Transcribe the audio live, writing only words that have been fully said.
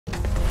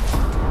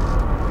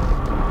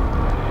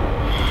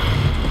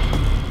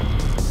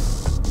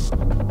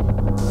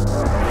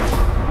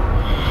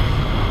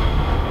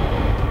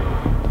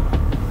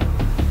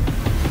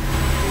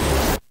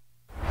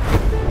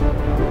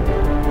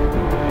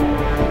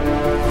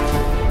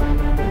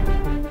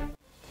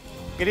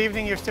Good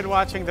evening, you're still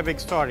watching The Big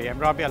Story. I'm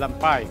Robbie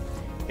Alampay.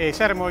 A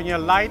ceremonial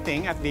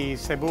lighting at the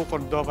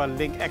Cebu-Cordova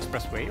Link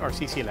Expressway, or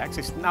CCLEX,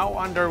 is now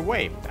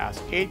underway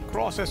as 8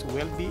 crosses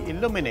will be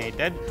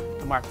illuminated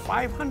to mark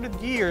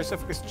 500 years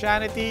of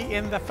Christianity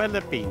in the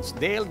Philippines.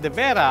 Dale De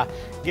Vera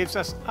gives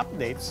us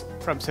updates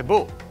from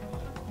Cebu.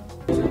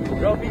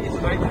 Robbie, is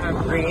going to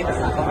have rain,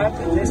 but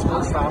this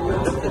will stop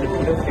the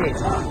Filipino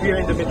face. We are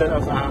in the middle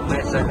of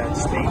Mezzanine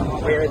State,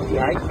 where the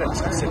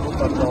icons of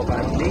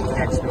Cebu-Cordova Link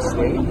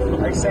Expressway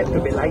are said to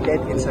be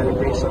lighted in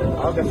celebration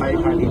of the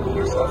 500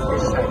 years of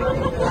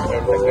Christianity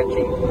in the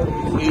country.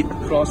 8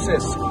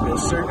 crosses will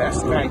serve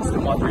as guides to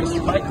motorist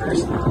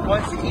bikers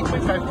once the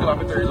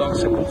 8.5-kilometer-long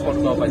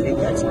Cebu-Cordova Link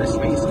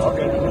Expressway is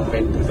already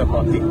open to the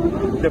public.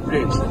 The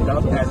bridge,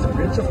 dubbed as the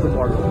Bridge of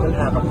Tomorrow, will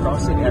have a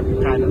cross in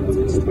every panel of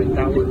its twin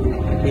tower.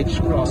 Each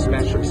cross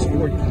measures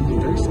 40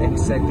 meters and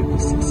is said to be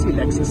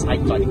CCLEX's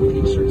iconic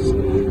features.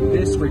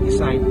 These were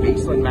designed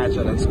based on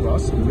Magellan's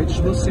Cross, which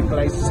will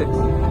symbolize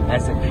Cebu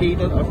as a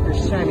cradle of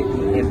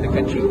Christianity in the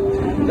country.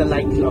 The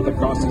lighting of the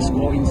crosses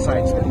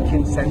coincides with the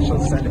quintessential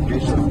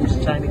celebration of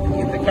Christianity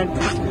in the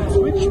country,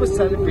 which was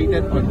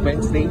celebrated on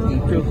Wednesday,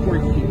 April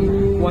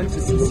 14. Once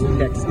the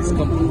CCLEX is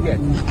completed,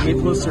 it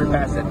will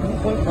surpass the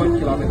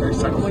 2.1-kilometer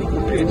San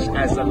Juanico Bridge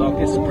as the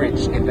longest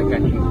bridge in the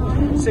country.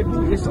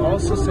 Cebu is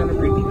also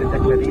celebrating the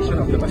declaration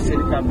of the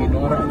Basilica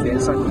Minora del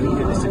Santo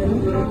Niño de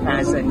Cebu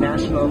as a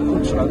national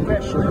cultural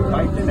treasure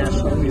by the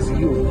National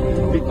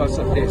Museum. Because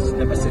of this,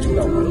 the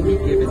Basilica will be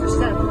given the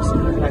status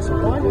as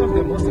one of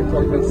the most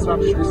important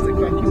structures the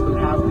country will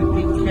have to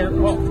take care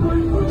of.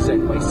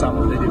 Reason why some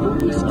of the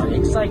devotees are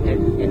excited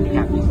and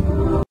happy.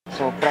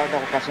 So proud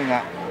ako kasi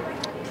nga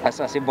as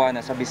a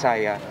Cebuana sa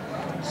Bisaya.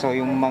 So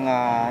yung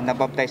mga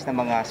nabaptize na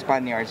mga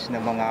Spaniards,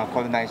 na mga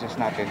colonizers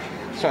natin.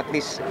 So at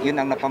least yun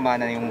ang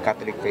napamana yung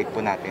Catholic faith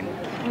po natin.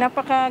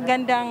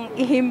 Napakagandang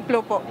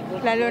ihimplo po,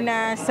 lalo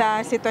na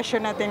sa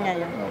sitwasyon natin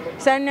ngayon.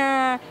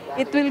 Sana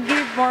it will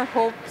give more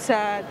hope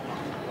sa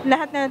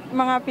lahat ng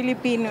mga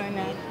Pilipino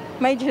na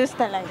may Diyos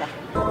talaga.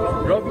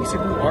 Robbie,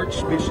 Cebu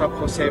Archbishop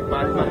Jose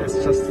Palma has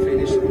just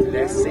finished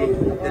blessing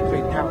the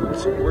twin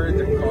towers where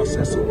the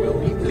crosses will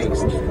be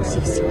placed.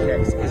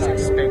 CCLEX is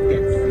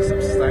expected to be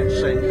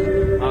substantially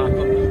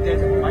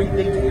completed by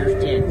the year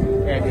end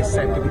and is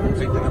set to be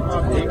open to the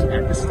public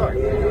at the start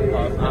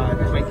of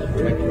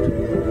 2020.